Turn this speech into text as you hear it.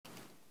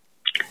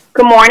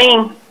Good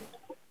morning.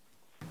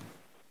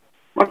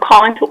 We're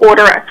calling to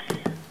order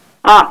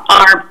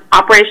our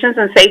Operations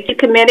and Safety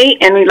Committee,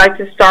 and we'd like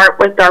to start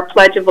with our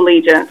Pledge of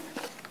Allegiance.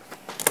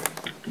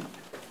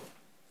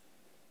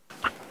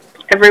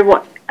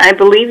 Everyone, I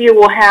believe you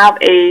will have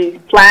a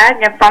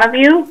flag in front of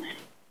you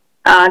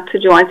to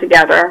join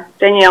together.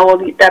 Danielle,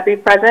 will that be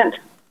present?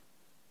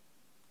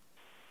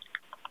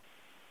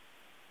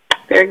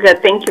 Very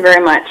good. Thank you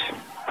very much.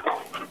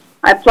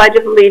 I pledge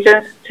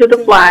allegiance to the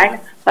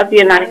flag of the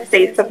United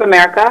States of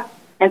America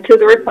and to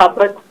the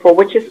republic for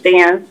which it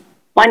stands,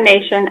 one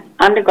nation,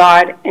 under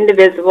God,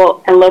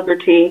 indivisible, and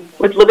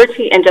with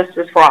liberty and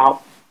justice for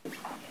all.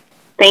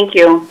 Thank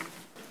you.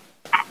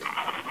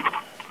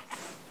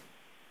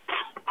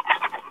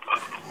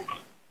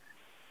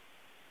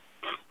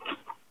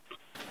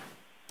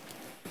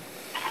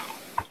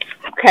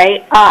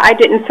 Okay, I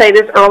didn't say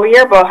this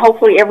earlier, but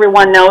hopefully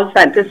everyone knows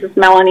that this is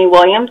Melanie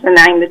Williams, and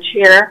I'm the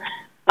chair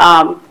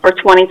for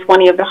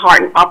 2020 of the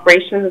HART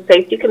Operations and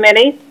Safety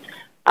Committee.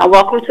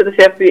 Welcome to the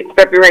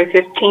February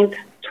 15th,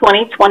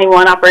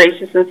 2021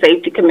 Operations and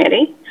Safety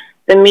Committee.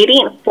 The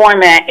meeting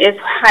format is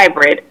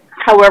hybrid.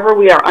 However,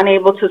 we are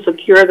unable to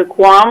secure the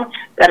quorum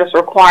that is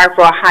required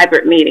for a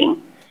hybrid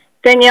meeting.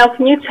 Danielle,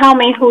 can you tell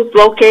me who's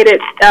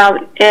located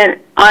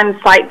on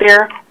site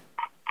there?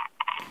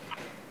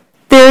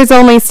 There is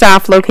only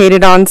staff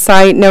located on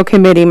site, no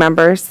committee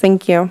members.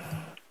 Thank you.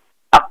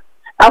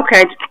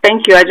 Okay,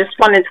 thank you. I just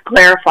wanted to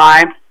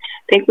clarify. I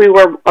think we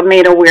were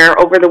made aware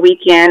over the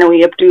weekend, and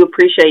we do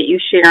appreciate you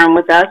sharing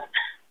with us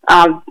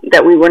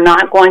that we were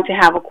not going to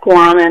have a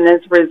quorum, and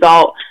as a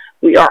result,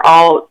 we are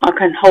all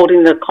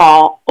holding the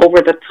call over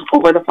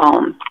the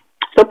phone.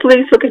 So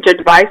please look at your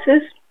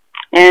devices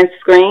and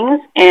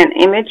screens and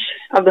image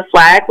of the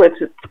flag, which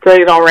is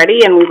created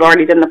already, and we've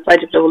already done the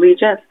Pledge of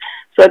Allegiance.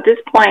 So at this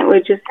point, we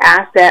just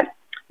ask that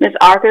Ms.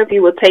 Arthur, if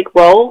you would take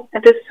roll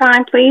at this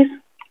time, please.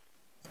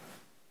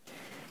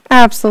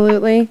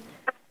 Absolutely.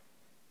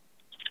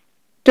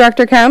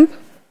 Director Kemp?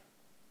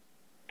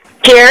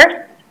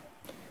 Here.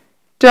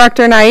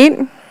 Director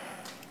Knight?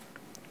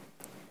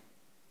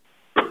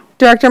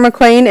 Director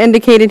McLean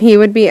indicated he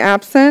would be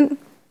absent.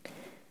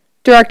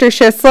 Director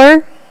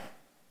Schisler?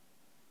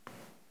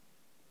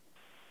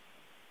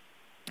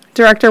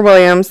 Director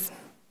Williams?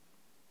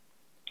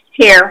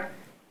 Here.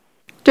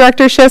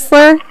 Director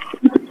Schisler?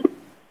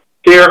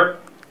 Here.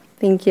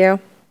 Thank you.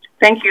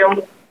 Thank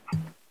you.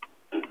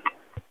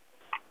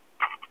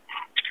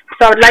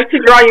 So I'd like to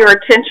draw your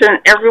attention,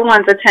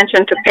 everyone's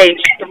attention, to page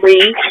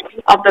 3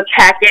 of the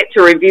packet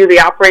to review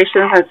the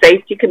Operations and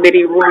Safety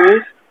Committee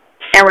rules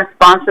and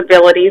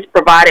responsibilities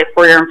provided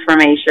for your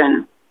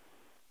information.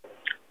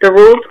 The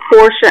rules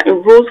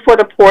for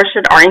the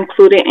portion are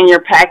included in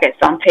your packets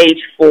on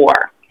page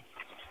 4.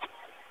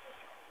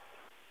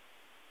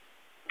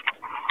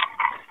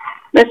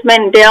 Ms.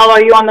 Mendel,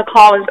 are you on the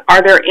call?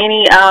 Are there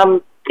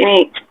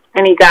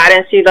any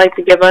guidance you'd like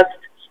to give us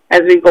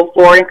as we go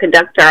forward and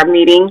conduct our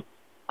meeting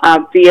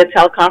via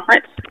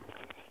teleconference?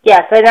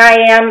 Yes, and I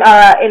am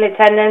in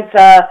attendance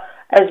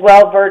as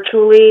well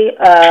virtually.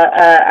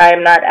 I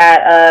am not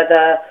at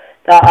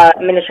the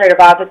administrative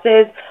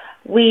offices.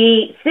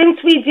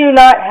 Since we do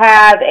not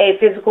have a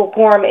physical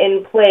quorum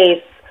in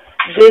place,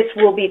 this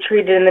will be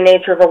treated in the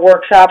nature of a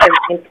workshop and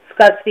we can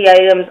discuss the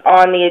items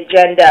on the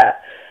agenda.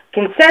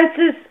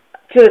 Consensus,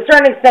 to a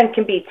certain extent,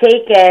 can be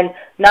taken,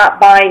 not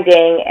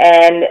binding,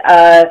 and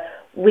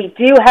we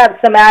do have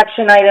some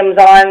action items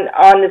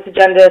on this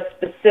agenda,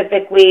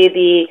 specifically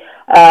the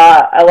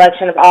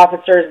election of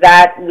officers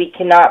that we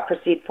cannot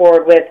proceed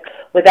forward with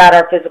without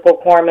our physical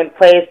quorum in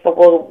place, but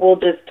we'll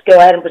just go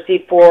ahead and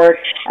proceed forward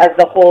as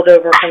the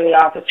holdover from the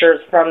officers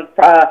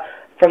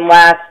from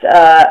last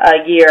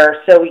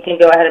year, so we can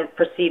go ahead and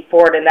proceed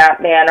forward in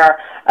that manner.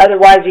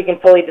 Otherwise, you can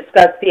fully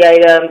discuss the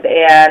items,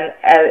 and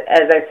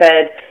as I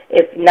said,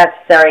 if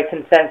necessary,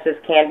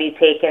 consensus can be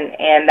taken,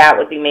 and that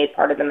would be made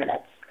part of the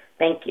minutes.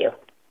 Thank you.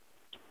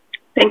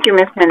 Thank you,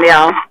 Ms.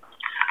 Mendel.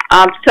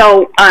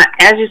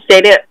 As you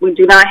stated, we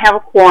do not have a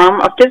quorum,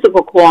 a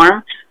physical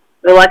quorum.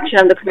 The election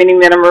of the committee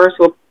members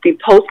will be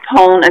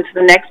postponed until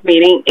the next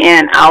meeting,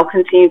 and I'll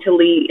continue to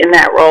lead in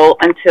that role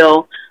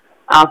until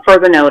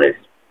further notice.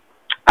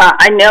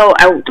 I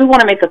do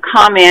want to make a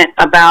comment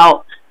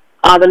about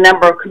the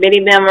number of committee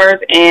members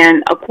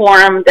and a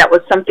quorum. That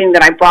was something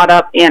that I brought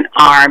up in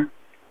our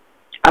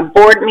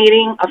board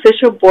meeting,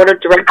 official board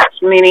of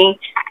directors meeting,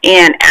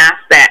 and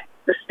asked that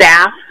the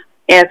staff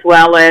as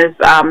well as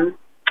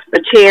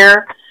the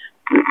chair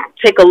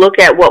take a look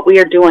at what we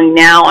are doing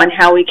now and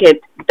how we could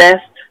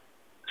best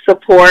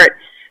support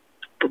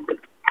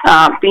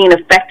being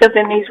effective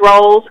in these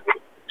roles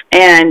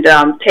and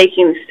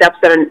taking steps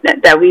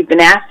that we've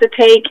been asked to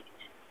take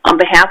on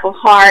behalf of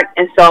HART.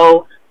 And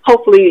so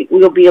hopefully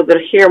we'll be able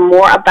to hear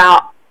more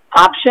about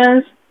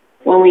options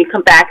when we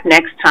come back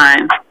next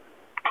time.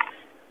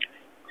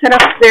 Set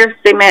up there,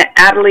 Statement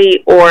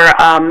Adley or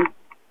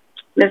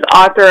Ms.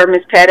 Arthur or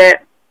Ms. Pettit.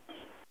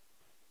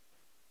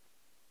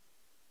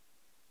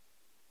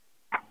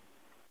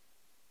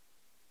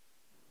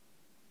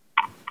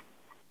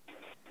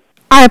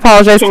 I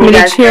apologize, Can you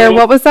Committee guys Chair. hear me?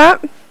 What was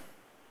that?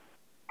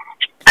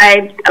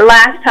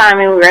 Last time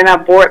we were in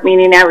our board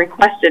meeting, I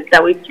requested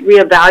that we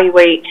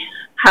reevaluate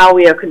how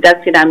we are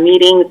conducting our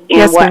meetings and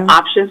Yes, what ma'am.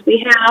 options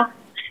we have.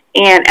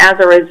 And as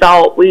a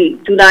result, we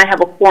do not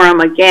have a quorum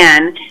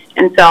again.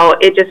 And so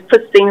it just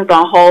puts things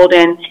on hold.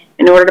 And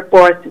in order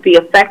for us to be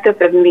effective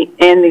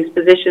in these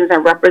positions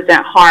and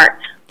represent HART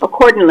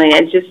accordingly,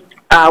 I just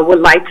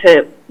would like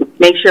to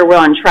make sure we're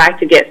on track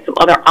to get some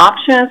other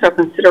options or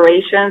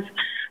considerations,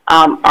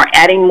 or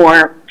adding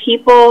more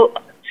people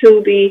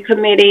to the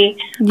committee.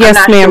 Yes,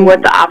 I'm not ma'am. sure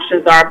what the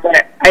options are,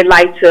 but I'd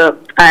like to,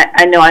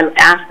 I know I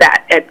asked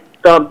that at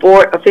the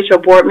official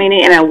board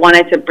meeting, and I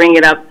wanted to bring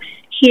it up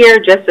here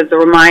just as a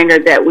reminder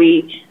that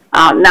we,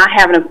 not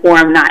having a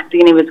quorum, not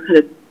being able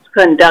to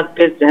conduct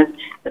business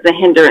is a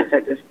hindrance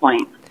at this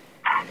point.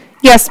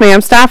 Yes,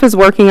 ma'am. Staff is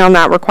working on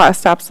that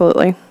request,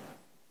 absolutely.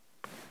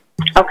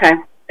 Okay,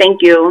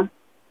 thank you.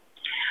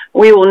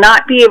 We will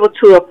not be able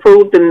to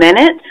approve the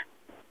minutes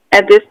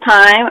at this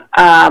time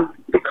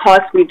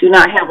because we do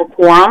not have a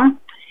quorum.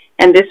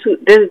 And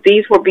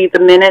these will be the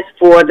minutes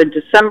for the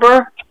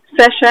December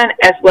session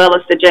as well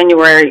as the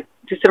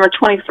December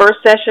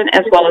 21st session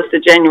as well as the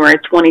January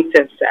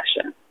 25th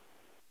session.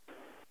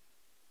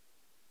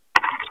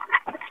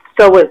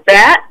 So with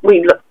that,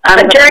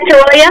 Director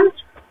Williams?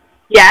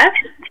 Yes?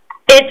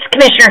 It's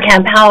Commissioner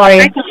Kemp. How are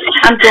you?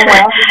 I'm doing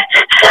well.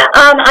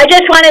 I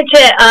just wanted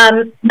to,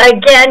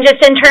 again,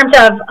 just in terms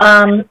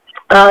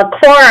of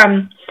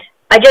quorum,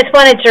 I just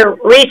wanted to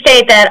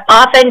restate that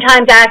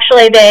oftentimes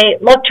actually they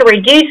look to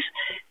reduce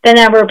the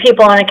number of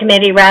people on a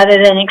committee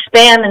rather than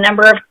expand the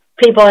number of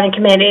people in a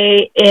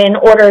committee in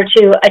order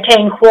to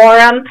attain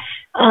quorum,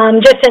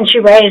 just since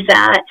you raised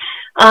that.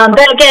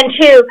 But again,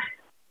 too,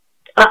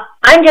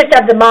 I'm just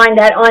of the mind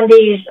that on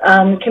these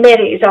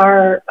committees,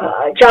 our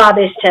job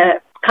is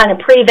to kind of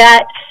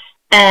pre-vet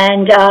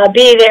and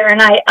be there. And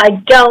I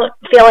don't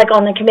feel like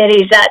on the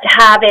committees that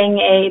having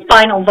a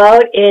final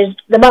vote is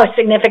the most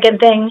significant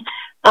thing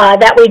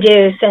that we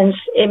do, since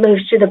it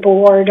moves to the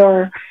board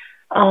or,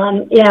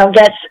 you know,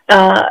 gets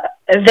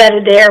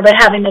vetted there, but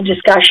having the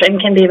discussion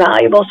can be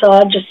valuable. So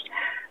I'll just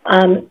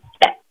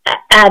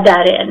add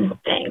that in.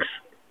 Thanks.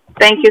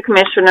 Thank you,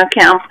 Commissioner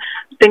Kemp.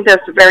 I think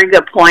that's a very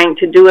good point,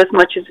 to do as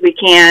much as we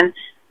can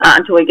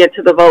until we get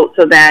to the vote,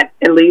 so that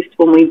at least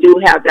when we do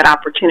have that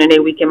opportunity,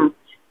 we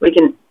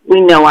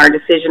know our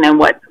decision and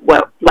what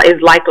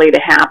is likely to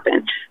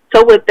happen.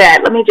 So with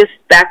that, let me just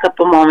back up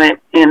a moment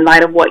in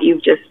light of what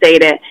you've just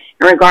stated.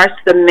 In regards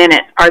to the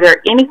minutes, are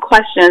there any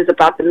questions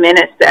about the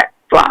minutes that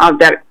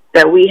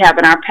we have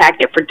in our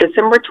packet for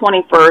December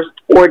 21st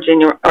or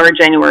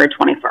January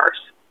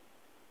 21st?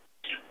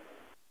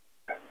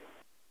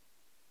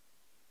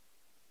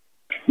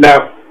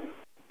 No,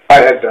 I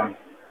had them.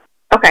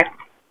 Okay,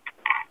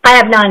 I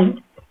have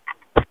none.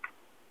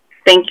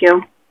 thank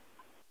you.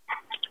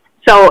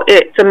 So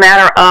it's a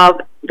matter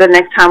of the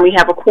next time we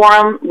have a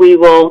quorum, we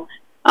will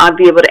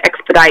be able to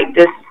expedite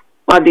this,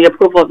 the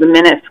approval of the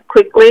minutes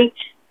quickly,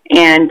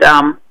 and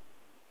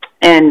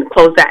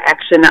close that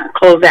action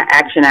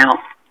out.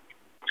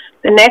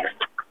 The next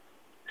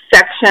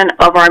section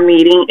of our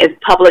meeting is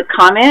public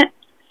comment.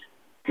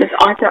 Ms.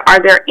 Arthur, are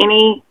there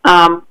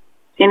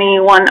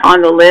anyone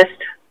on the list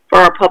for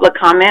our public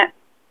comment?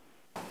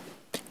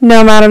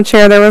 No, Madam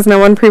Chair, there was no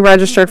one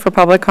pre-registered for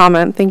public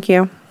comment. Thank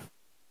you.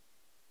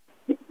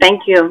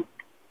 Thank you.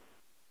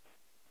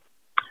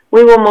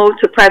 We will move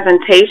to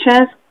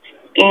presentations,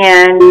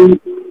 and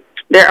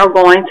there are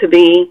going to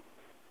be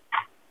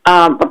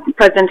a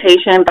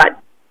presentation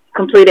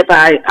completed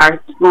by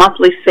our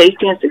monthly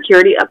safety and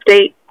security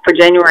update for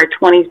January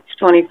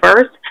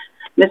 2021.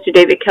 Mr.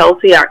 David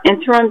Kelsey, our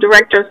interim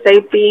director of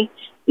safety,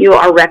 you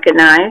are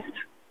recognized.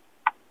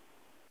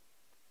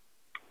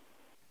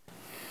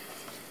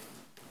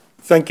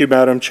 Thank you,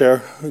 Madam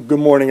Chair. Good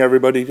morning,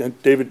 everybody.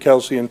 David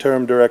Kelsey,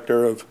 interim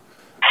director of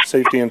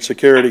safety and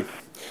security.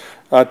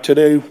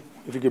 Today,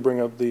 if you could bring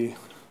up the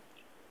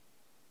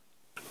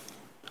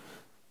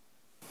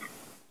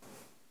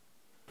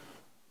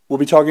we'll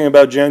be talking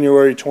about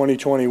January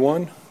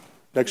 2021.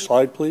 Next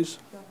slide, please.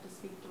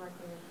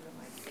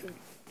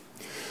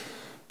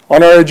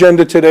 On our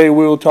agenda today,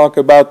 we will talk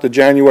about the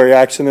January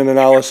accident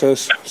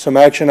analysis, some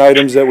action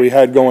items that we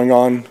had going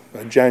on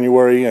in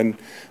January and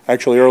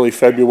actually early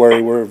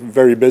February were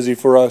very busy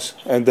for us,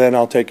 and then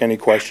I'll take any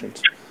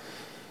questions.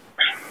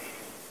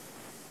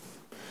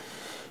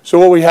 So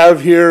what we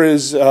have here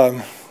is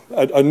a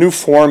new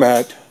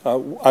format.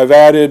 I've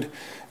added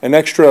an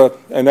extra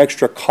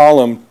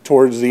column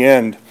towards the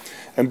end.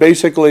 And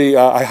basically,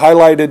 I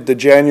highlighted the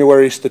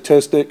January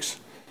statistics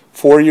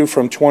for you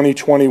from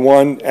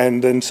 2021,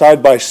 and then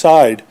side by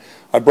side,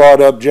 I brought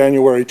up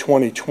January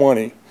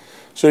 2020.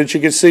 So that you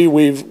can see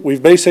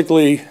we've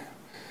basically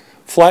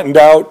flattened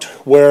out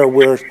where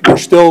we're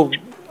still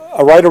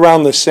right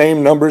around the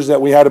same numbers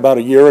that we had about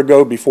a year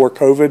ago before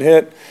COVID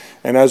hit.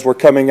 And as we're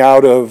coming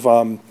out of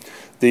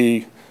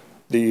the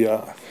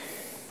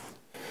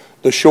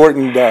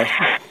shortened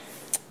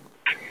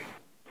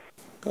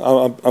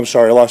I'm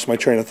sorry, I lost my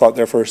train of thought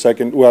there for a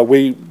second. Well,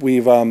 we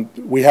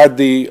had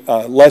the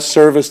less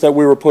service that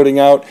we were putting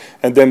out,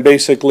 and then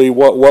basically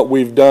what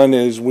we've done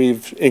is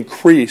we've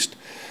increased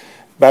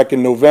back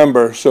in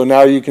November. So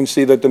now you can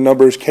see that the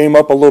numbers came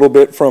up a little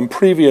bit from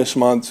previous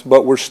months,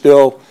 but we're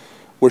still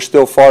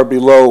far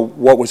below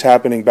what was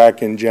happening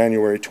back in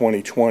January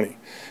 2020.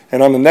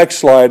 And on the next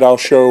slide, I'll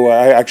show,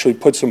 I actually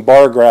put some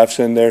bar graphs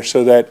in there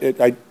so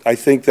that I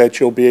think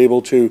that you'll be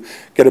able to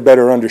get a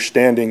better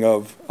understanding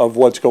of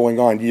what's going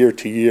on year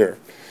to year.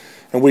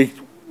 And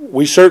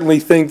we certainly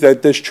think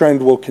that this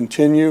trend will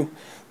continue,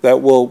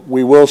 that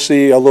we will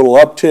see a little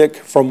uptick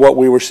from what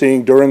we were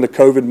seeing during the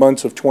COVID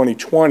months of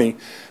 2020.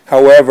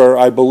 However,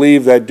 I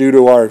believe that due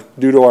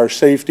to our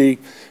safety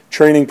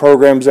training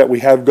programs that we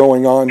have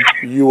going on,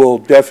 you will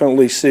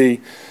definitely see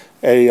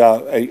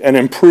an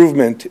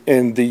improvement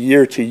in the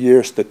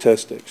year-to-year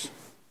statistics.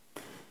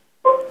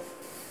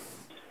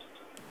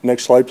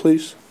 Next slide,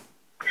 please.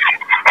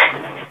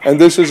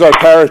 And this is our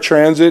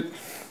paratransit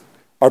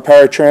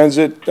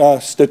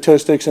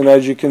statistics. And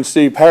as you can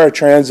see,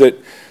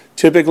 paratransit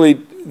typically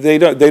they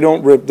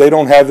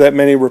don't have that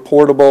many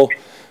reportable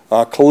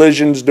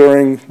collisions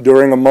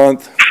during a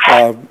month.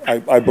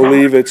 I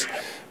believe it's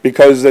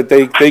because that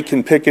they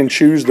can pick and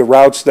choose the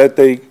routes that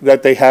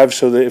they have,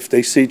 so that if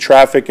they see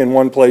traffic in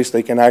one place,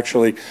 they can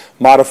actually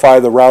modify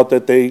the route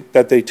that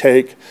they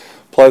take.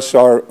 Plus,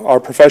 our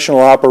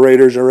professional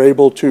operators are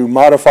able to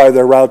modify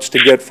their routes to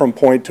get from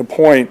point to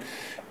point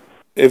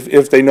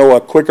if they know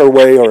a quicker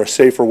way or a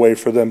safer way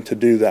for them to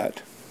do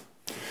that.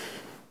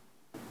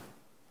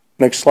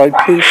 Next slide,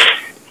 please.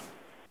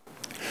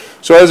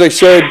 So as I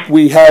said,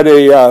 we had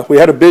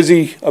a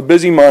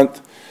busy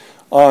month.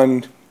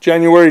 On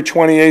January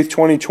 28th,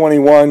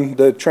 2021,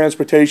 the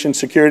Transportation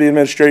Security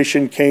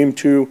Administration came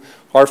to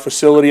our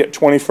facility at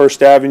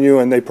 21st Avenue,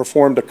 and they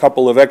performed a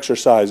couple of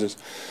exercises.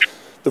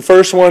 The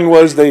first one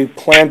was they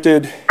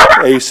planted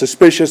a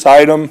suspicious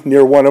item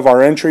near one of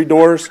our entry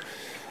doors,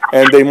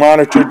 and they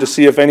monitored to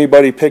see if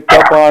anybody picked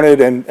up on it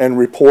and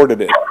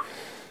reported it.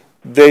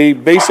 They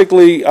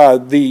basically, I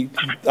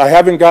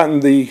haven't gotten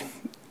the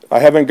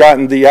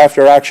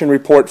after action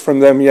report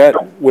from them yet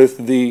with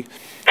the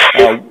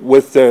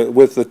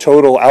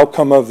total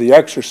outcome of the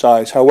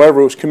exercise.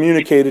 However, it was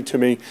communicated to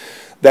me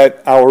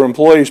that our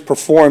employees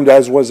performed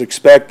as was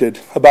expected.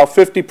 About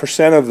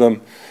 50% of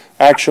them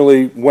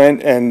actually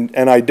went and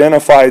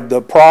identified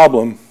the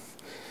problem,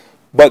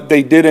 but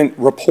they didn't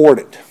report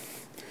it.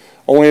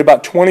 Only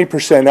about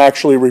 20%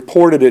 actually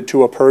reported it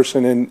to a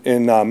person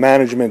in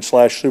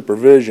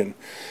management/supervision.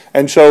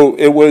 And so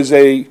it was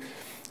we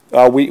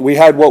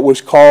had what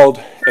was called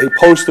a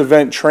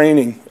post-event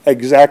training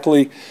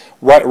exactly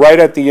right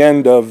at the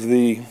end of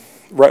the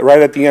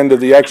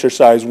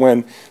exercise.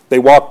 When they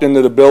walked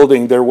into the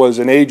building, there was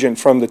an agent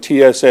from the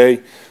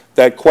TSA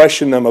that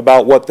questioned them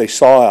about what they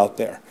saw out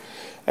there.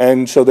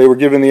 And so they were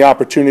given the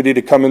opportunity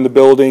to come in the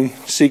building,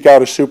 seek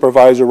out a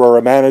supervisor or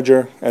a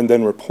manager, and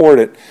then report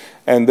it.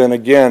 And then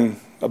again,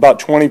 about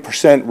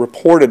 20%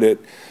 reported it,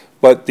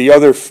 but the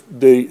other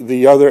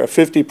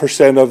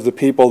 50% of the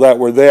people that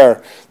were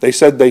there, they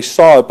said they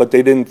saw it, but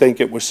they didn't think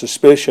it was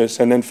suspicious.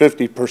 And then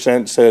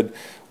 50% said,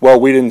 well,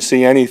 we didn't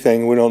see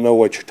anything, we don't know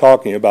what you're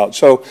talking about.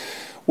 So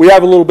we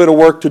have a little bit of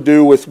work to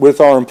do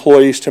with our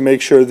employees to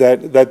make sure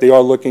that they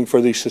are looking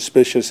for these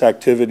suspicious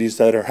activities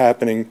that are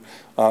happening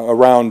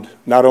around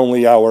not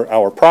only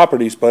our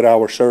properties, but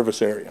our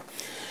service area.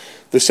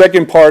 The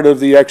second part of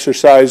the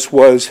exercise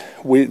was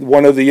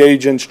one of the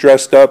agents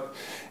dressed up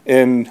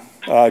in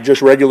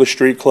just regular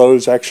street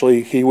clothes.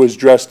 Actually, he was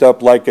dressed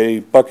up like a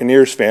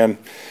Buccaneers fan,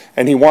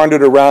 and he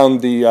wandered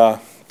around the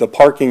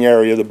parking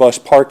area, the bus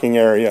parking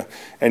area,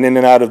 and in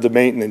and out of the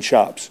maintenance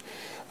shops.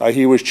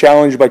 He was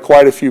challenged by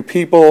quite a few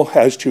people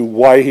as to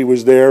why he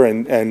was there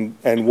and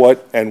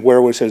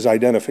where was his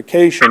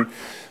identification.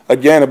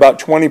 Again, about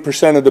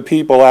 20% of the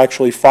people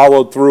actually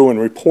followed through and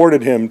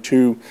reported him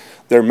to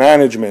their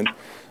management.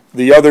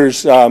 The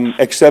others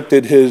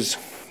accepted his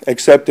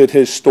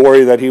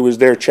story that he was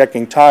there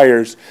checking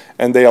tires,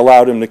 and they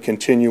allowed him to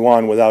continue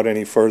on without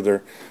any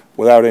further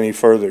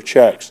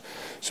checks.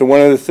 So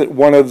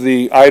one of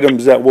the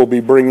items that we'll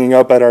be bringing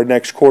up at our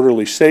next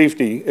quarterly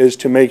safety is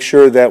to make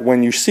sure that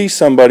when you see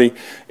somebody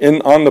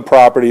on the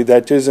property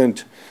that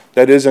isn't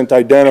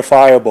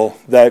identifiable,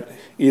 that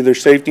either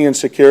safety and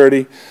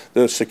security,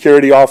 the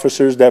security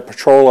officers that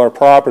patrol our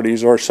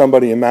properties, or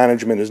somebody in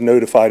management is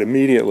notified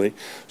immediately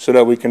so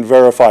that we can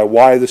verify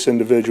why this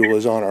individual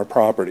is on our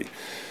property.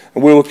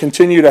 And we will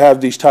continue to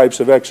have these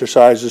types of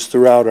exercises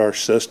throughout our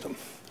system.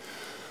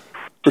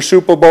 For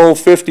Super Bowl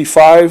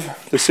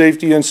 55, the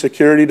Safety and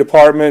Security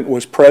Department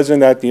was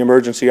present at the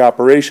Emergency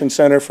Operations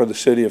Center for the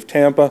City of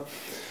Tampa.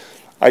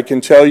 I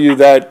can tell you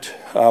that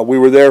we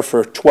were there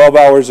for 12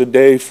 hours a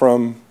day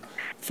from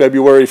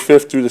February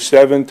 5th through the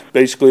 7th.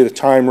 Basically, the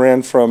time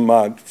ran from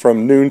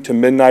noon to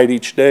midnight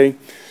each day.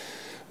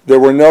 There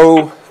were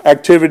no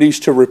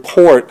activities to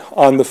report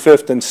on the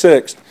 5th and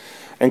 6th.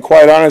 And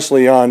quite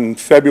honestly, on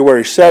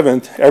February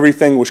 7th,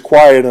 everything was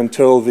quiet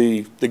until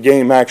the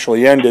game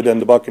actually ended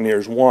and the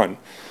Buccaneers won.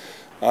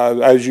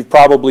 As you've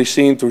probably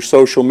seen through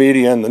social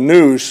media and the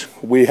news,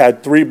 we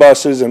had 3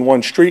 buses and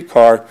 1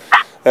 streetcar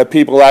that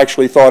people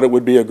actually thought it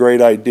would be a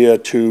great idea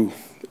to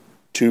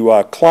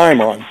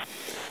climb on.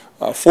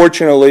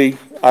 Fortunately,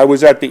 I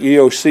was at the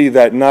EOC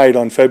that night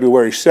on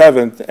February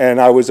 7th, and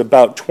I was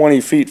about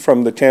 20 feet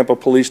from the Tampa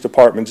Police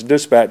Department's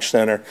dispatch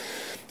center.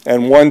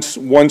 And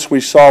once we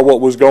saw what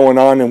was going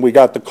on and we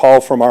got the call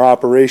from our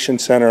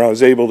operations center, I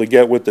was able to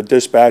get with the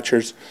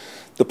dispatchers.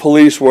 The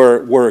police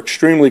were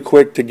extremely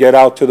quick to get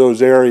out to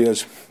those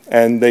areas,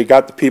 and they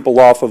got the people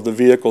off of the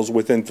vehicles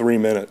within 3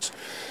 minutes.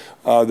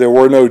 There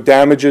were no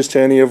damages to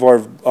any of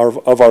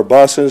our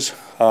buses.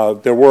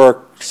 There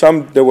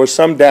was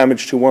some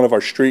damage to one of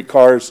our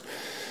streetcars.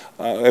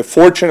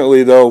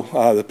 Fortunately, though,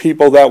 the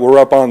people that were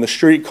up on the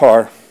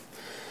streetcar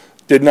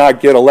did not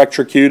get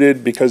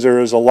electrocuted because there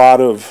is a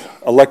lot of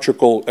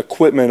electrical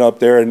equipment up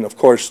there, and of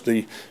course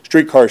the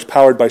streetcar is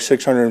powered by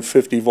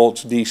 650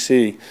 volts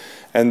DC,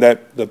 and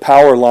that the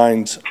power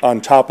lines on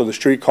top of the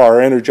streetcar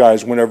are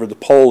energized whenever the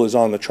pole is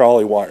on the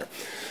trolley wire.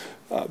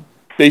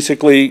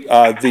 Basically,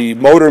 the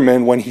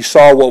motorman, when he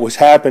saw what was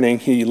happening,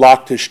 he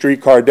locked his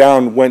streetcar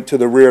down, went to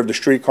the rear of the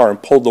streetcar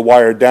and pulled the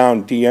wire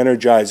down,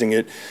 de-energizing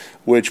it,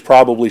 which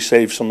probably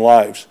saved some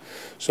lives.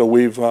 So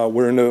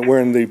we're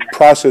in the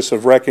process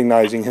of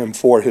recognizing him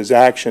for his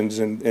actions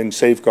in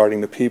safeguarding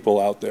the people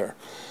out there.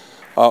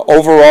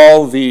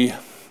 Overall, the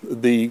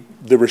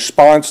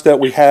response that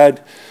we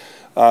had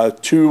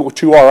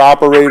to our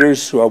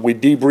operators, we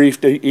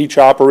debriefed each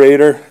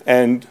operator,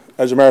 and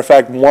as a matter of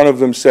fact, one of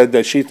them said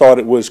that she thought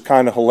it was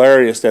kind of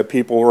hilarious that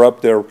people were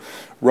up there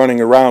running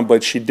around,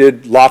 but she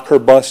did lock her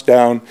bus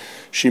down.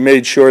 She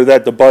made sure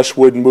that the bus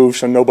wouldn't move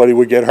so nobody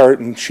would get hurt,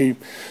 and she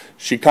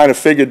kind of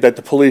figured that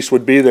the police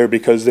would be there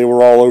because they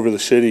were all over the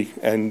city,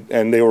 and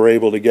they were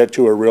able to get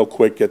to her real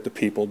quick, get the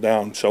people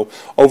down. So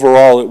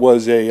overall, it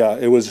was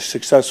a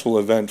successful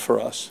event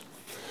for us.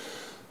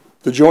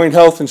 The Joint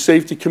Health and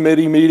Safety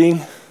Committee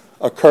meeting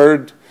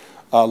occurred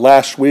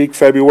last week,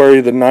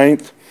 February the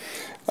 9th.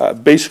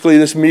 Basically,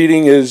 this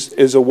meeting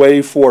is a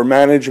way for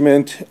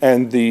management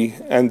and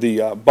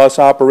the bus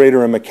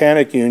operator and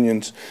mechanic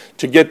unions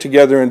to get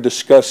together and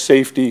discuss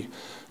safety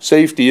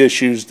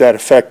issues that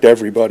affect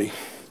everybody.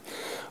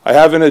 I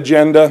have an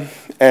agenda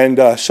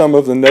and some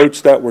of the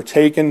notes that were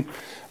taken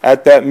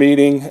at that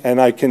meeting,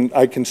 and I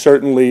can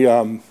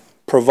certainly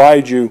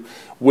provide you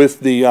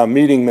with the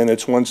meeting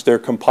minutes once they're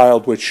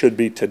compiled, which should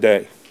be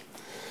today.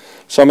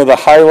 Some of the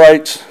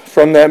highlights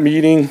from that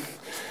meeting,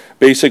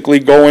 basically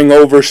going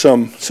over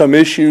some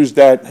issues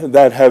that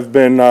have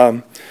been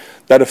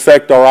that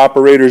affect our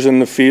operators in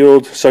the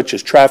field, such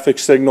as traffic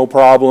signal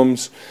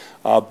problems,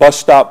 bus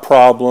stop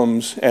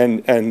problems,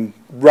 and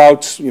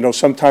routes. You know,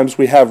 sometimes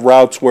we have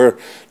routes where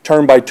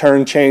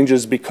turn-by-turn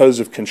changes because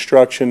of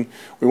construction.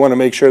 We want to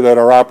make sure that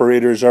our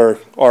operators are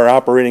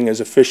operating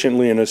as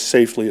efficiently and as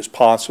safely as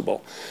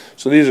possible.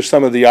 So these are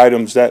some of the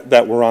items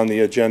that were on the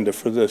agenda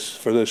for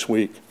this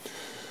week.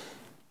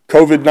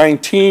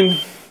 COVID-19,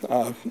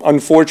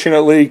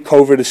 unfortunately,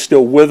 COVID is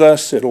still with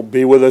us. It'll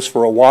be with us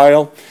for a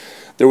while.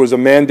 There was a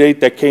mandate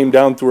that came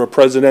down through a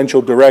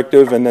presidential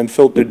directive and then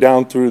filtered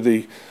down through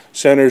the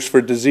Centers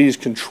for Disease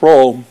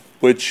Control,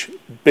 which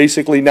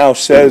basically now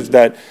says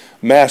that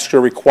masks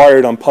are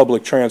required on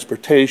public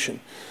transportation.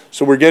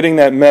 So we're getting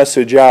that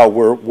message out.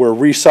 We're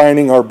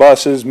re-signing our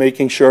buses,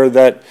 making sure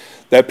that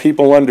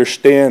people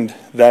understand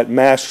that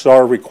masks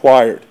are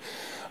required.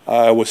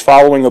 I was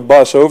following a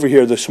bus over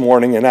here this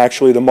morning, and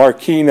actually the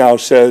marquee now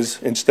says,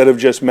 instead of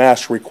just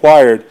masks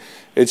required,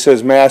 it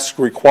says masks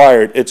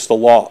required, it's the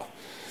law.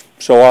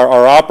 So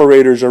our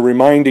operators are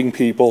reminding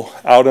people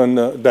out on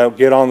that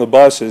get on the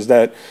buses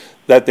that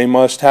they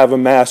must have a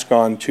mask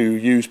on to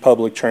use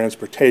public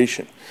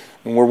transportation.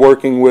 And we're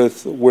working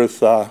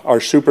with our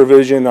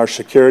supervision, our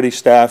security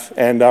staff,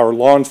 and our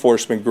law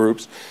enforcement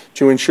groups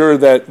to ensure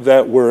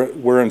that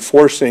we're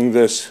enforcing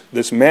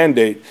this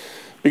mandate,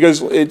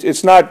 because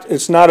it's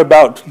not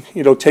about,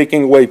 you know,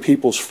 taking away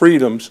people's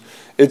freedoms.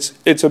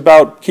 It's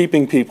about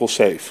keeping people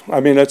safe. I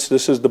mean,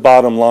 this is the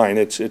bottom line.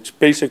 It's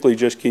basically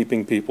just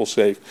keeping people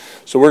safe.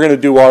 So we're going to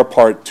do our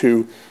part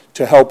to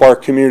help our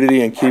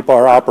community and keep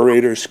our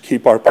operators,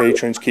 keep our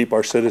patrons, keep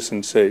our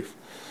citizens safe.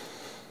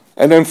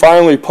 And then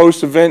finally,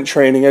 post-event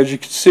training. As you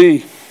can see,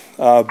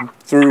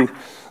 through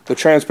the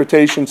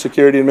Transportation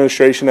Security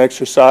Administration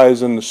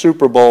exercise and the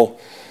Super Bowl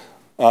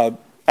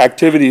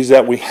activities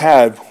that we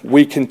have,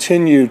 we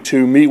continue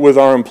to meet with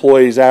our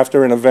employees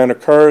after an event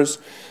occurs.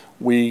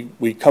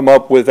 We come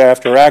up with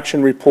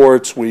after-action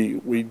reports.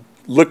 We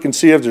look and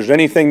see if there's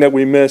anything that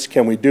we missed.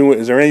 Can we do it?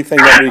 Is there anything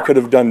that we could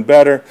have done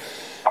better?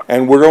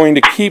 And we're going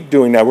to keep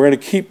doing that. We're going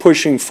to keep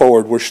pushing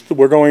forward.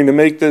 We're going to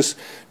make this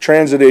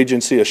transit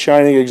agency a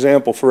shining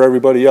example for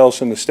everybody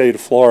else in the state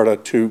of Florida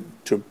to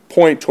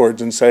point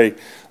towards and say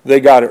they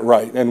got it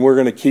right. And we're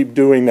going to keep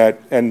doing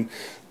that. And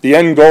the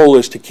end goal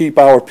is to keep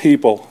our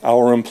people,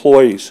 our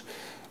employees,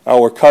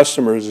 our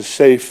customers as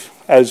safe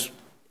as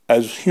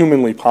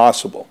humanly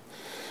possible.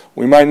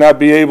 We might not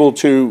be able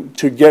to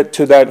get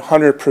to that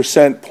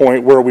 100%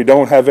 point where we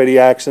don't have any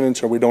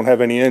accidents or we don't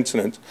have any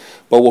incidents,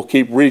 but we'll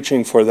keep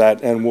reaching for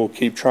that, and we'll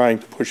keep trying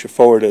to push it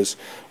forward as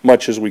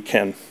much as we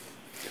can.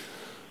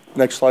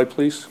 Next slide,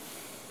 please.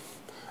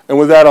 And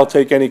with that, I'll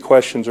take any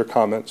questions or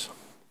comments.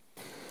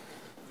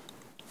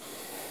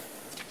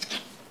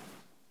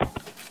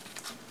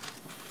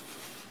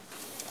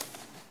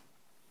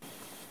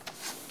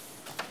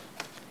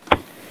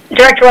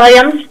 Director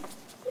Williams?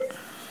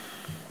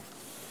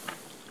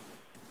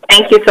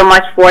 Thank you so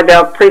much for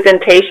the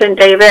presentation,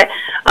 David.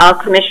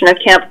 Commissioner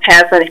Kemp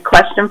has a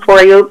question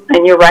for you,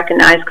 and you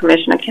recognize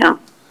Commissioner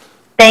Kemp.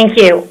 Thank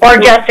you. Or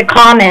just a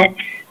comment.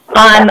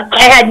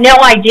 I had no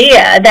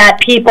idea that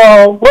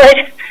people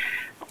would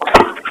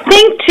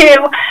think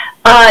to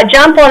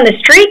jump on the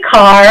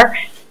streetcar.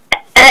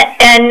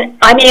 And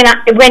I mean,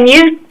 when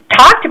you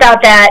talked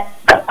about that,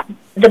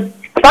 the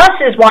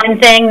bus is one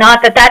thing,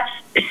 not that that's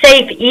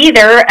safe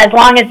either. As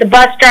long as the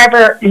bus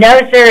driver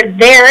knows they're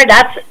there,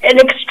 that's an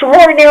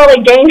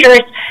extraordinarily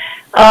dangerous,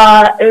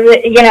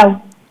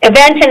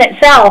 event in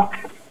itself.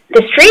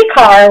 The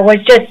streetcar was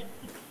just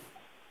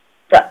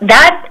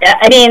that.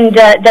 I mean,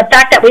 the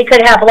fact that we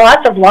could have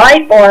loss of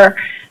life, or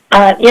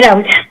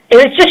it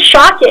was just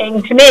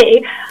shocking to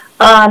me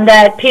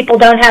that people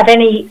don't have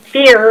any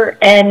fear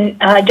and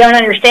don't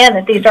understand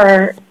that these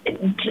are,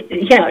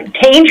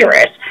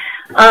 dangerous.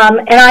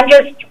 And I'm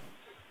just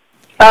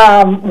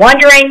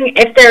wondering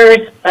if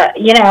there's,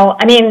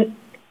 I mean,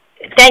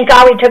 thank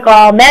God we took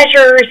all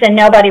measures and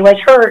nobody was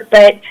hurt,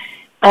 but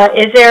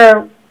is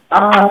there,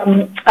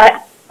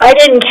 I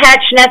didn't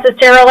catch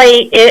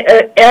necessarily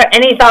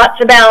any thoughts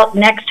about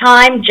next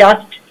time,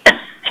 just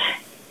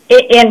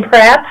in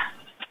prep?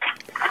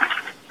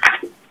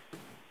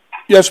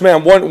 Yes,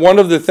 ma'am. One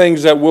of the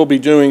things that we'll be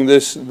doing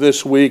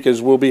this week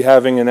is we'll be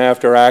having an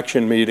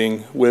after-action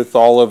meeting with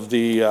all of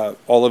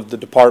the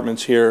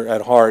departments here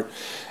at HART,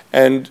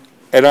 and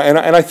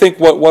I think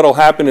what'll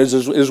happen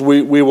is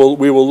we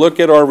will look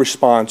at our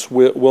response.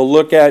 We'll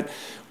look at,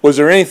 was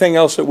there anything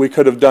else that we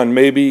could have done?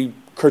 Maybe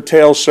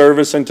curtail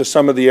service into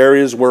some of the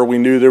areas where we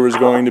knew there was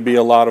going to be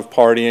a lot of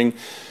partying.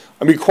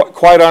 I mean,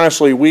 quite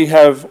honestly, we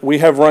have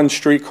run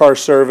streetcar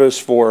service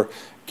for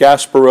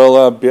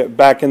Gasparilla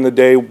back in the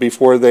day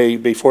before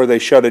they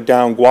shut it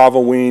down,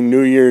 Guavaween,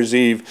 New Year's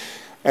Eve,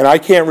 and I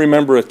can't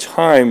remember a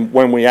time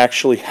when we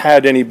actually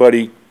had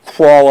anybody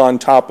crawl on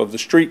top of the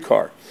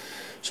streetcar.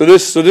 So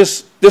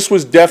this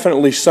was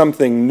definitely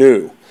something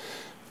new,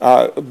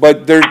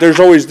 but there's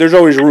always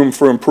room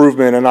for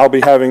improvement, and I'll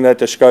be having that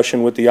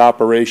discussion with the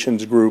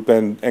operations group,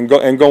 and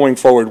going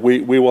forward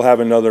we will have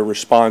another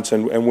response,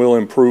 and we'll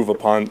improve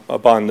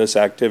upon this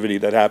activity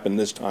that happened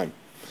this time.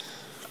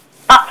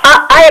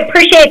 I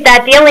appreciate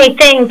that. The only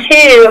thing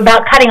too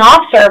about cutting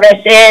off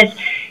service is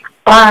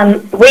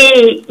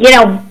when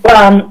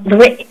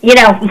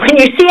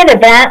you see an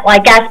event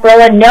like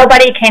Gasparilla,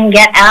 nobody can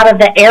get out of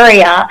the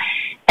area,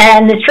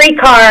 and the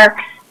streetcar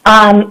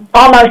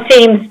almost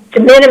seems de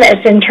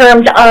minimis in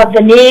terms of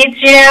the needs,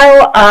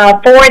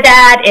 for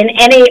that, and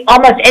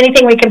almost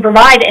anything we can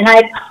provide. And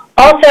I'd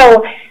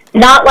also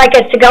not like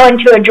us to go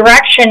into a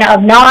direction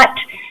of not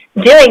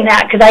doing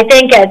that, because I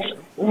think it's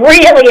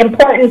really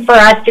important for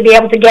us to be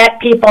able to get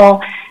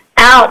people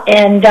out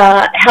and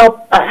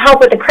help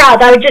with the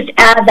crowds. I would just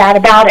add that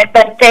about it.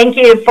 But thank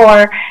you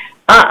for.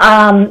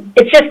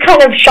 It's just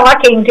kind of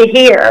shocking to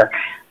hear,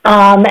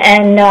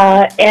 and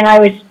I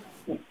was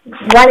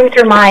running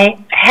through my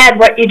head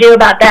what you do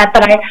about that.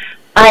 But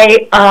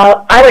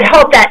I would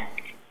hope that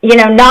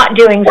not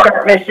doing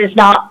service is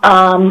not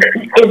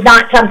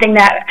something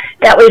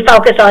that we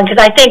focus on, because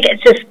I think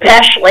it's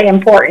especially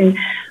important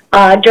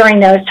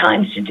during those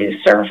times to do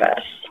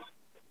service.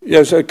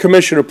 Yes,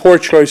 Commissioner, poor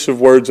choice of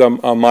words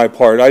on my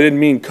part. I didn't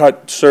mean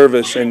cut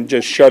service and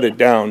just shut it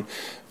down.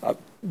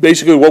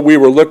 Basically, what we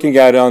were looking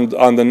at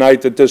on the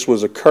night that this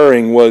was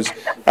occurring was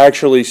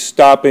actually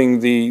stopping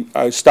the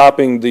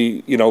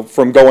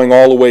from going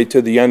all the way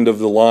to the end of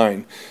the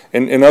line.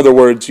 And in other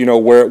words,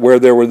 where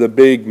there were the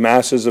big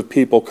masses of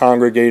people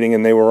congregating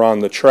and they were on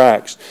the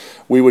tracks,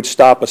 we would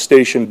stop a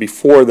station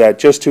before that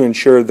just to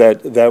ensure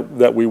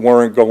that we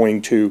weren't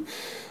going to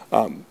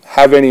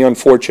have any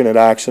unfortunate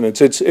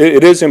accidents.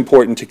 It is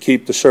important to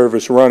keep the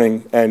service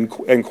running, and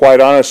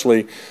quite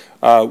honestly,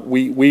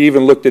 we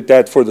even looked at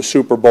that for the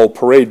Super Bowl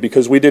parade,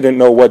 because we didn't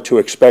know what to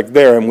expect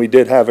there, and we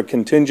did have a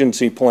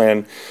contingency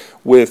plan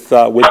with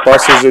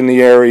buses in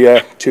the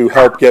area to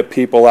help get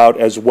people out,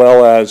 as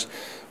well as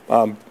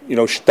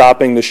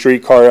stopping the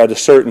streetcar at a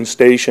certain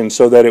station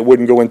so that it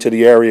wouldn't go into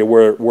the area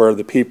where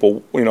the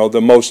people,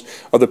 the most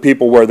of the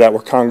people that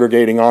were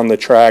congregating on the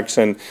tracks,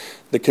 and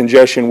the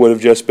congestion would have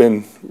just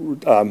been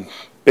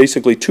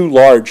basically too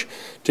large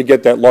to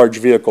get that large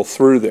vehicle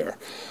through there.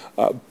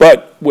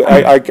 But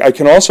I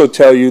can also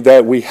tell you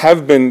that we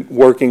have been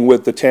working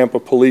with the Tampa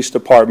Police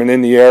Department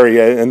in the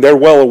area, and they're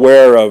well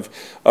aware of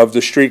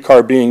the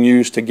streetcar being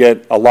used to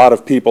get a lot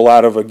of people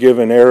out of a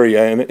given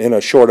area in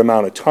a short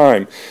amount of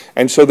time.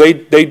 And so they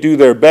do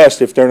their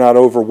best, if they're not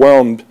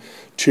overwhelmed,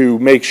 to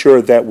make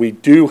sure that we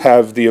do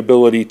have the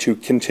ability to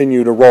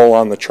continue to roll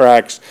on the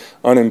tracks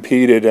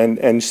unimpeded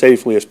and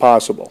safely as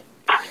possible.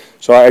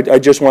 So I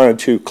just wanted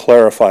to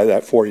clarify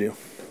that for you.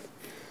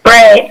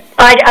 Right.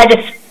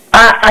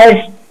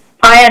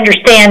 I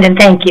understand, and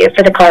thank you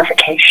for the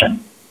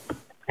clarification.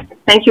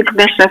 Thank you,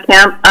 Commissioner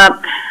Kemp.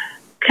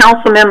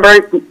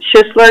 Councilmember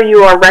Schisler,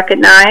 you are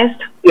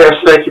recognized. Yes,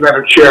 thank you,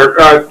 Madam Chair.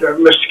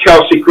 Mr.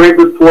 Kelsey, great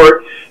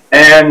report,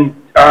 and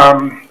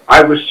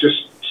I was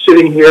just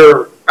sitting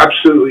here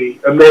absolutely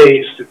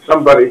amazed that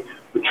somebody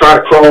would try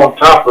to crawl on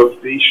top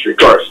of the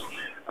streetcars.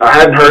 I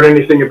hadn't heard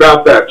anything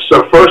about that.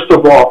 So first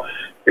of all,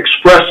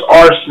 express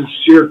our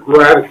sincere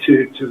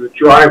gratitude to the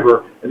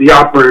driver and the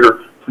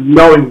operator for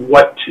knowing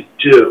what to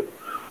do.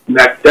 And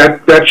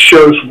that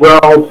shows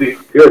well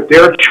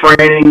their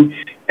training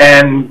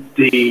and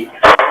the,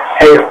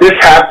 hey, if this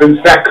happens,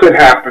 that could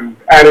happen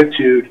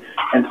attitude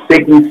and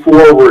thinking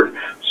forward.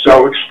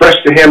 So express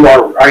to him,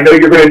 I know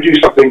you're going to do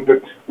something,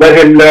 but let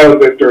him know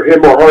that, or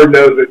him or her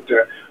know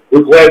that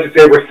we're glad that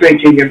they were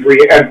thinking and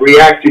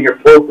reacting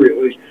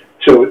appropriately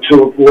to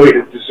avoid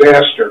a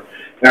disaster.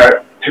 Now,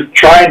 to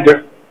trying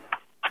to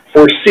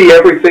foresee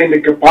everything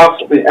that could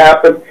possibly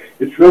happen,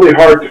 it's really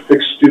hard to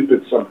fix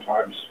stupid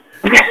sometimes.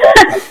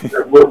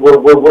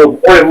 We're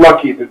very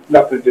lucky that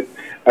nothing did,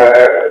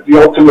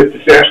 the ultimate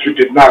disaster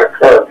did not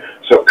occur.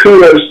 So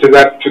kudos to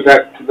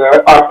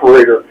that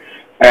operator,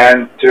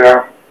 and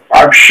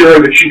I'm sure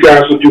that you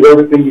guys will do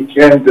everything you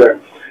can to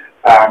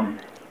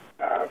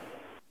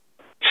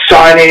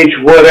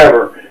signage,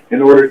 whatever,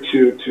 in order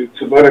to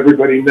let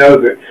everybody know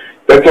that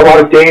that's a lot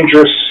of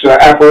dangerous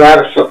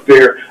apparatus up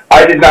there.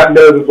 I did not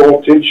know the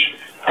voltage.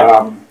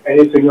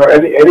 Anything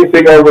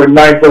over a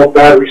 9-volt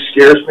battery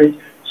scares me,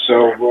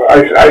 so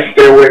I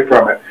stay away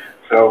from it.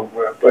 So,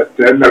 but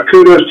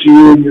kudos to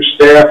you and your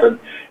staff,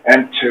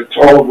 and to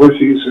all of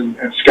Ruthie's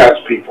and Scott's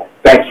people.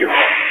 Thank you.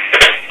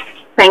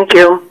 Thank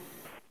you.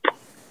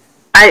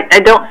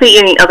 I don't see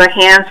any other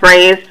hands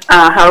raised.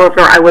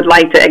 However, I would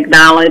like to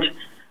acknowledge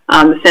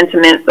the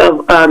sentiments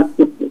of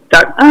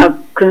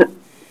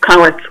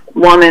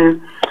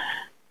Congresswoman,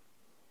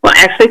 well,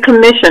 actually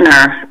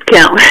Commissioner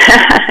Kemp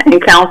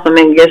and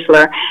Councilman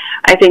Gisler.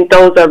 I think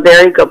those are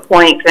very good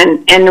points.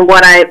 And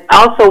what I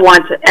also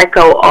want to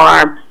echo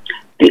are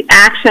the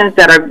actions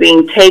that are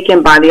being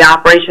taken by the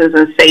operations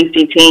and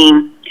safety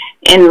team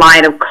in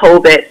light of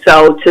COVID.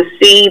 So to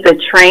see the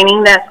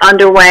training that's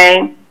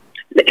underway,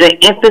 the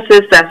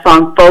emphasis that's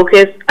on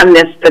focus, and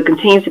this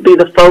continues to be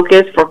the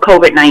focus for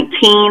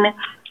COVID-19,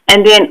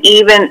 and then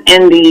even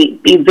in the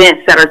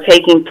events that are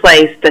taking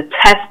place, the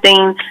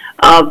testing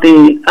of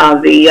the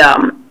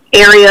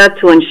area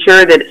to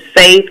ensure that it's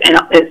safe and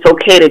it's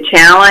okay to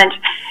challenge.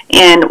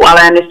 And while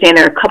I understand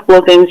there are a couple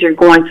of things you're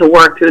going to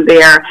work through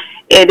there,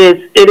 it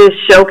is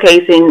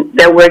showcasing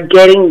that we're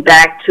getting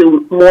back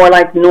to more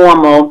like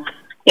normal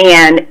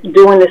and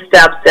doing the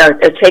steps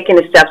taking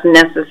the steps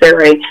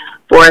necessary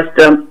for us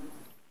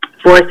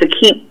to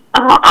keep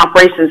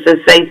operations and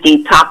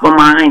safety top of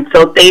mind.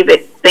 So,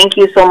 David, thank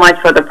you so much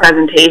for the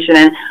presentation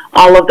and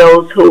all of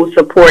those who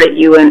supported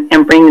you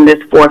in bringing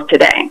this forth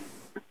today.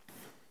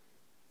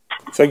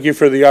 Thank you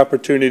for the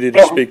opportunity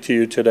to speak to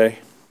you today.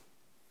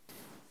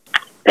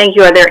 Thank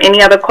you. Are there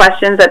any other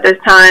questions at this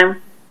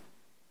time?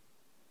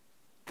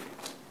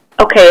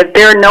 Okay, if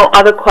there are no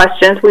other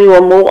questions, we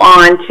will move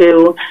on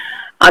to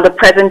the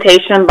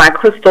presentation by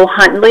Crystal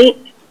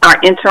Huntley, our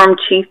Interim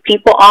Chief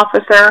People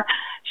Officer.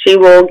 She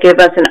will give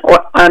us an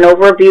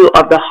overview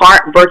of the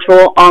HART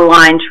virtual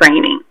online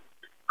training.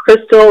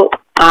 Crystal,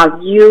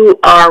 you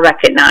are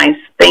recognized.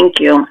 Thank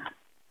you.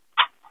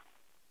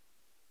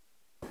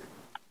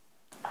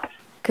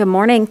 Good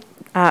morning,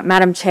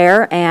 Madam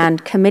Chair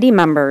and committee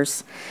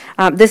members.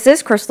 This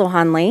is Crystal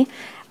Huntley,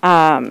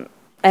 and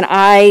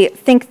I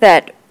think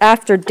that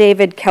after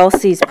David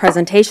Kelsey's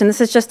presentation, this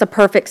is just a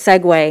perfect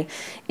segue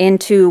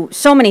into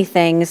so many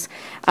things,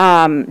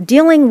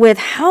 dealing with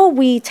how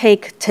we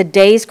take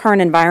today's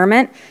current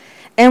environment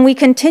and we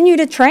continue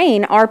to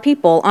train our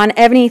people on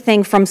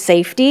anything from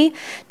safety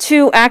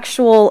to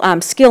actual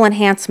skill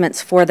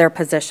enhancements for their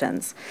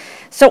positions.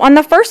 So on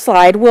the first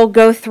slide, we'll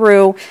go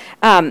through,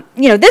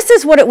 this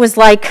is what it was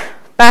like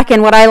back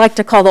in what I like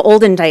to call the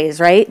olden days,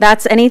 right?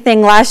 That's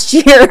anything last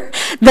year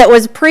that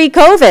was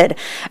pre-COVID.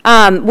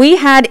 We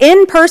had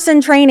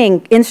in-person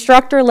training,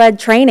 instructor-led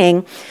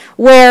training,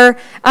 where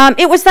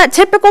it was that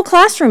typical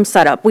classroom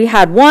setup. We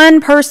had one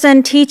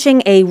person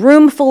teaching a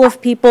room full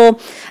of people,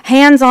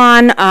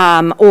 hands-on,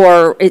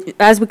 or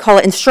as we call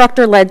it,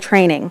 instructor-led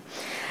training.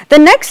 The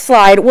next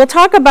slide, we'll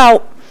talk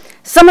about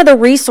some of the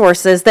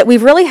resources that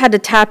we've really had to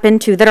tap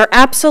into that are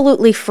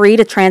absolutely free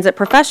to transit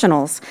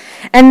professionals.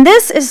 And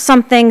this is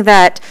something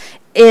that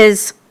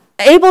is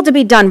able to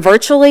be done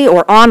virtually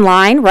or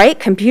online, right?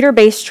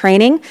 Computer-based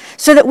training,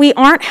 so that we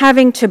aren't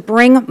having to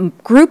bring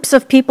groups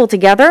of people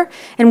together,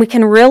 and we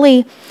can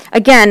really,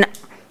 again,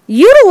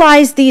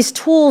 utilize these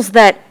tools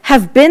that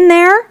have been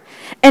there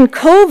And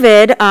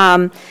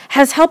COVID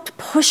has helped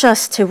push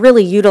us to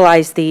really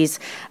utilize these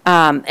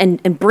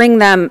and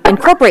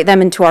incorporate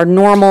them into our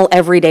normal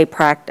everyday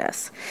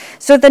practice.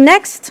 So the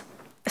next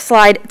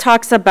slide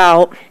talks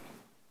about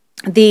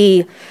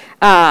the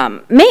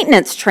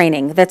maintenance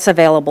training that's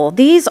available.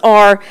 These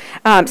are,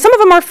 some of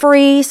them are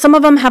free, some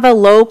of them have a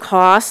low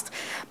cost,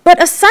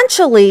 but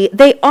essentially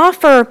they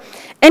offer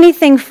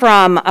anything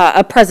from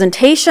a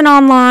presentation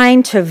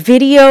online to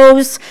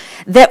videos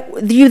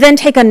that you then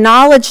take a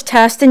knowledge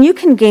test and you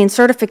can gain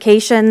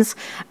certifications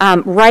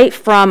right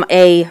from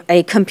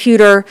a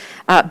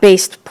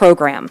computer-based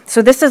program.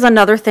 So this is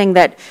another thing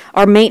that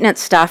our maintenance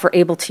staff are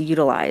able to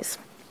utilize.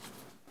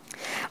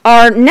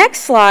 Our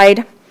next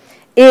slide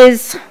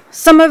is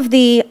some of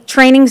the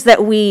trainings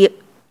that we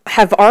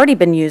have already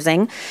been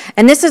using,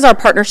 and this is our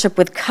partnership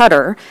with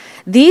Cutter.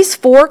 These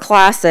 4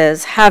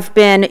 classes have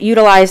been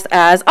utilized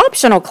as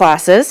optional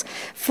classes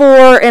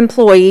for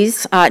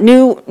employees,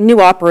 new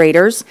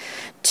operators,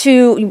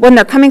 when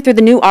they're coming through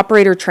the new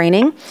operator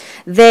training,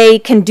 they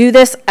can do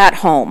this at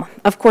home.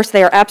 Of course,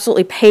 they are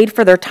absolutely paid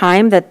for their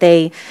time that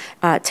they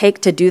take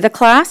to do the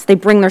class. They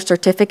bring their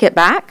certificate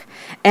back,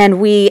 and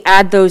we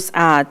add those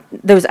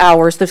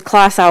hours, those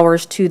class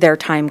hours, to their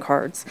time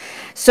cards.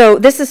 So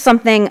this is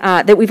something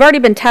that we've already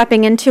been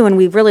tapping into, and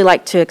we'd really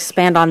like to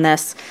expand on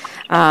this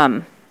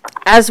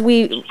as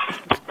we,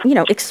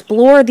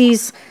 explore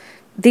these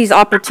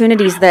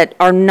opportunities that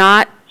are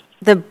not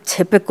the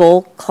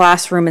typical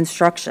classroom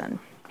instruction.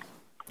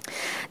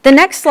 The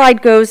next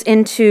slide goes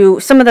into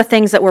some of the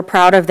things that we're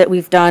proud of that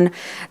we've done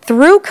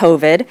through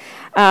COVID.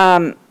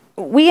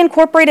 We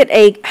incorporated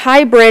a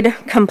hybrid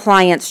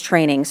compliance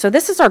training. So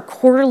this is our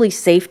quarterly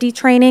safety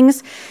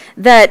trainings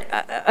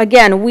that,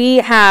 again, we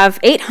have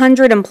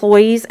 800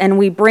 employees and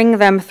we bring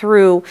them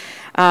through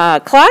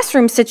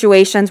classroom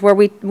situations where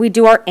we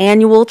do our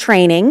annual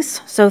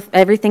trainings, so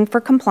everything for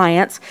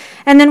compliance,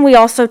 and then we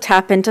also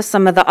tap into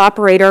some of the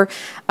operator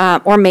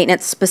or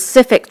maintenance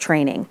specific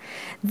training.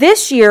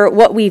 This year,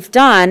 what we've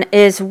done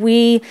is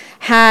we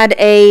had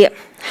a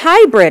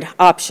hybrid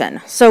option.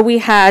 So we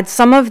had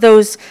some of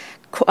those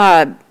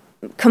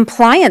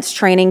compliance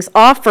trainings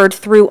offered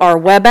through our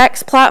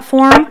WebEx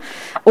platform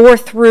or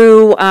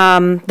through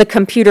the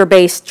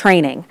computer-based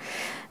training.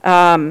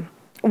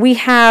 We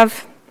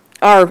have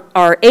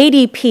our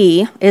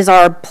ADP is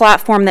our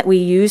platform that we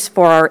use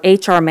for our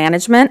HR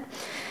management.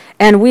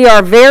 And we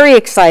are very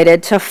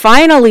excited to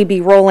finally be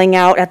rolling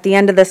out at the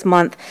end of this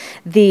month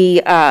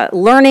the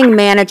Learning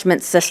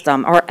Management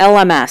System, or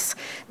LMS.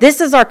 This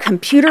is our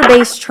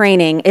computer-based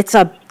training. It's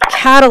a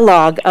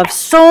catalog of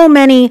so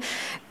many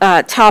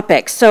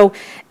topics. So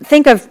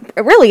think of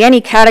really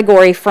any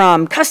category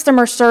from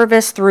customer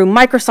service through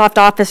Microsoft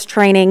Office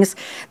trainings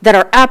that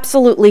are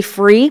absolutely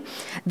free,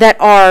 that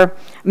our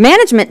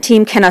management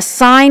team can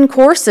assign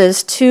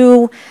courses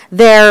to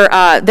their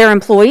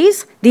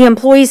employees. The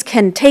employees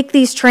can take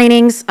these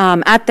trainings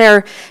at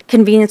their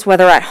convenience,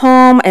 whether at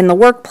home, in the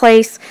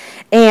workplace,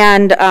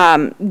 and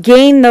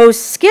gain those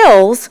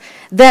skills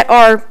that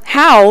are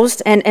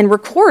housed and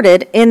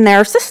recorded in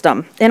their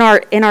system, in our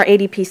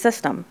ADP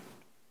system.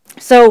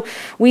 So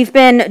we've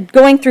been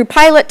going through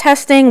pilot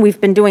testing. We've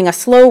been doing a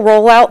slow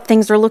rollout.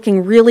 Things are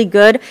looking really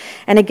good.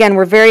 And again,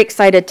 we're very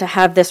excited to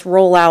have this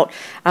rollout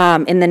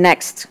in the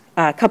next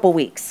couple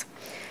weeks.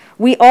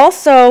 We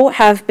also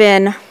have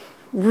been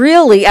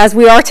really, as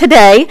we are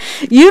today,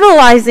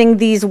 utilizing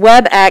these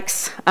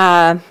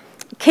WebEx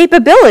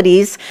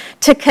capabilities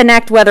to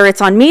connect, whether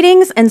it's on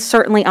meetings and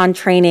certainly on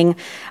training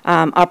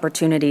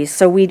opportunities.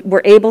 So we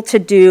were able to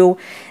do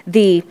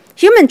the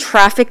human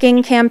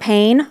trafficking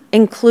campaign,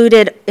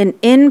 included an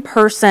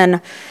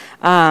in-person,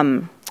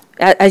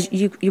 as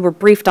you were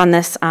briefed on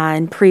this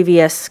in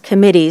previous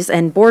committees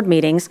and board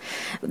meetings,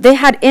 they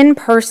had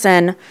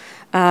in-person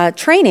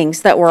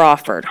trainings that were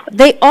offered.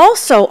 They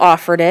also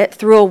offered it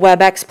through a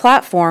WebEx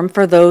platform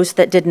for those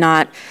that did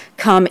not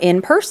come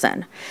in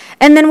person.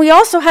 And then we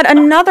also had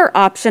another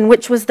option,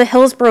 which was the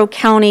Hillsborough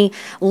County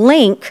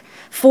link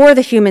for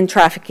the human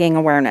trafficking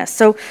awareness.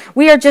 So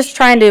we are just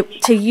trying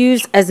to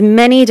use as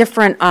many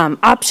different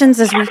options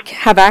as we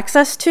have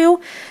access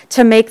to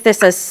make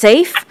this as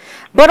safe,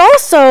 but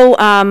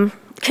also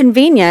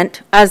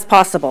convenient as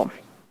possible.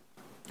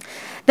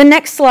 The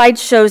next slide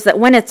shows that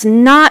when it's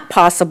not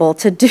possible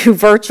to do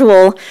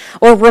virtual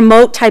or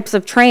remote types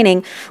of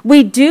training,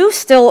 we do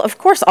still, of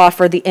course,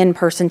 offer the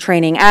in-person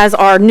training. As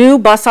our new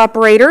bus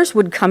operators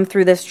would come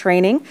through this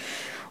training,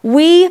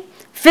 we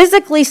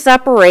physically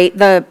separate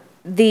the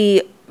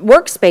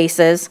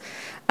workspaces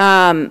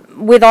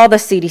with all the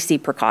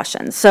CDC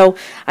precautions. So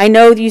I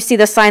know you see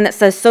the sign that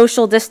says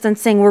social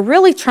distancing. We're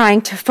really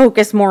trying to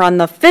focus more on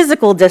the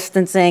physical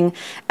distancing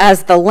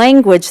as the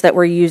language that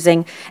we're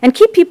using and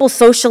keep people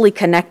socially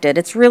connected.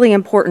 It's really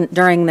important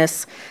during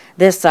this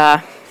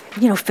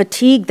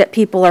fatigue that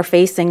people are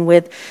facing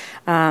with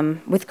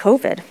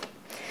COVID.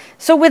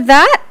 So with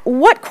that,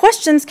 what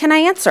questions can I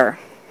answer?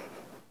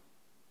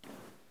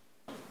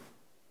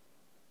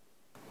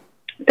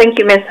 Thank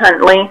you, Ms.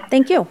 Huntley.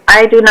 Thank you.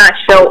 I do not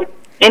show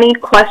any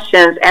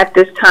questions at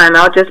this time?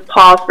 I'll just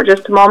pause for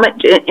just a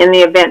moment in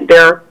the event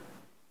there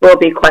will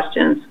be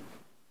questions.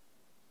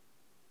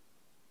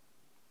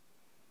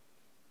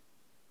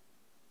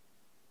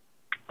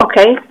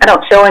 Okay, I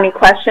don't show any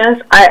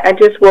questions. I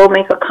just will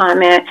make a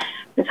comment,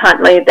 Ms.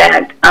 Huntley,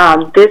 that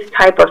this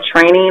type of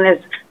training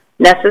is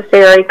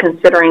necessary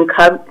considering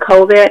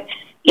COVID,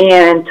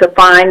 and to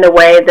find a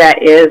way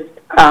that is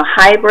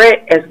hybrid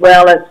as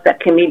well as that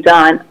can be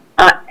done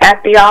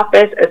at the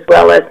office as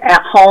well as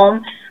at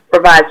home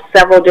provides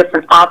several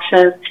different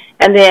options.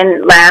 And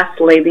then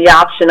lastly, the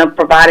option of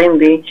providing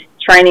the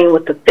training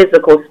with the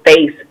physical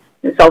space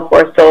and so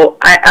forth. So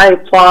I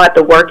applaud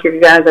the work you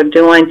guys are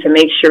doing to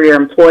make sure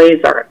your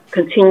employees are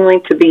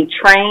continuing to be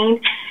trained.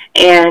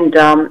 And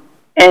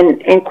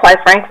quite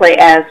frankly,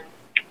 as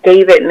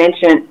David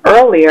mentioned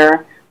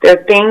earlier, there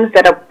are things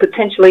that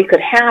potentially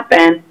could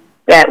happen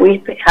that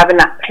we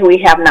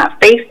have not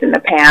faced in the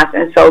past.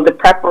 And so the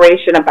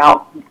preparation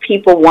about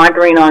people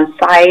wandering on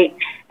site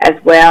as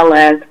well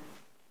as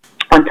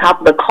on top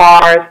of the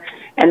cars,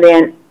 and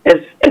then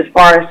as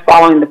far as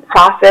following the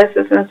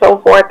processes and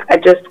so forth, I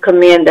just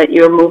commend that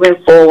you're moving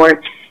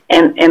forward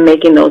and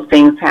making those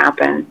things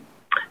happen.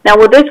 Now,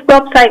 will this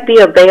website be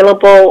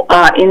available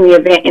in the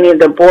event any of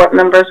the board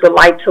members would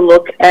like to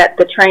look at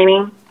the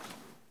training?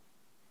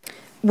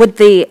 Would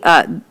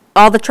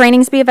all the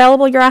trainings be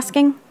available, you're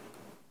asking?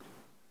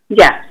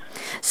 Yes.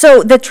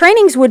 So the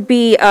trainings would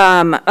be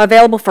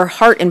available for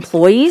HART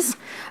employees.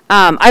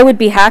 I would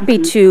be happy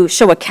to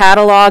show a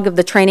catalog of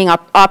the training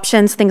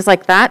options, things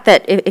like that,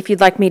 if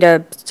you'd like me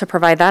to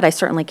provide that, I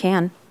certainly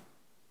can.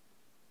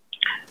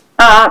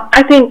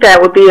 I think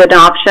that would be an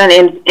option,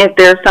 and if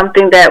there's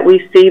something that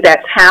we see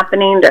that's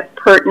happening that's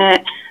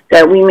pertinent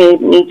that we may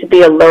need to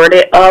be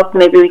alerted of,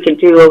 maybe we could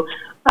do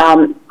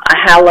a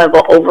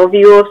high-level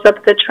overview of some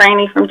of the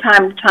training from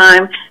time to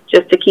time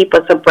just to keep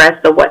us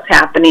abreast of what's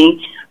happening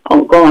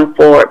going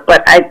forward.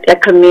 But I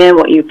commend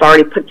what you've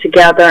already put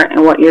together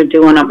and what you're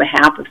doing on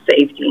behalf of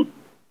safety.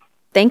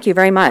 Thank you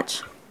very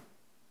much.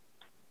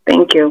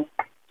 Thank you.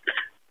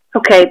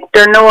 Okay,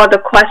 there are no other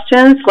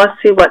questions. Let's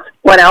see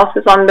what else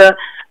is on the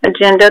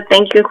agenda.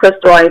 Thank you,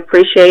 Crystal. I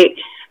appreciate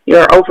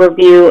your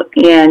overview,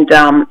 and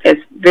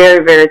it's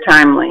very, very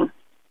timely.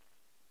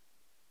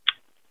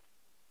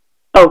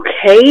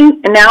 Okay,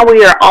 and now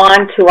we are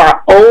on to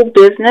our old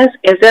business.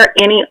 Is there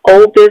any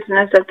old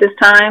business at this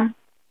time?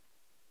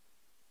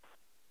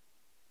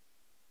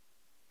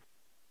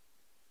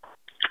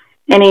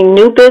 Any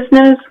new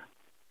business?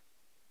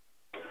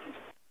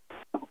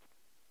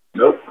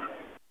 Nope.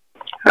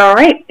 All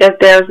right. If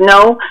there's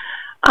no,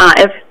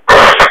 if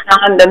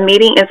none, the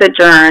meeting is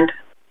adjourned.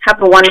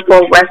 Have a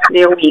wonderful rest of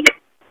your week.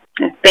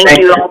 And thank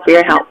you all for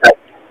your help.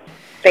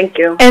 Thank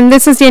you. And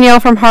this is Danielle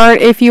from HART.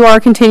 If you are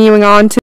continuing on to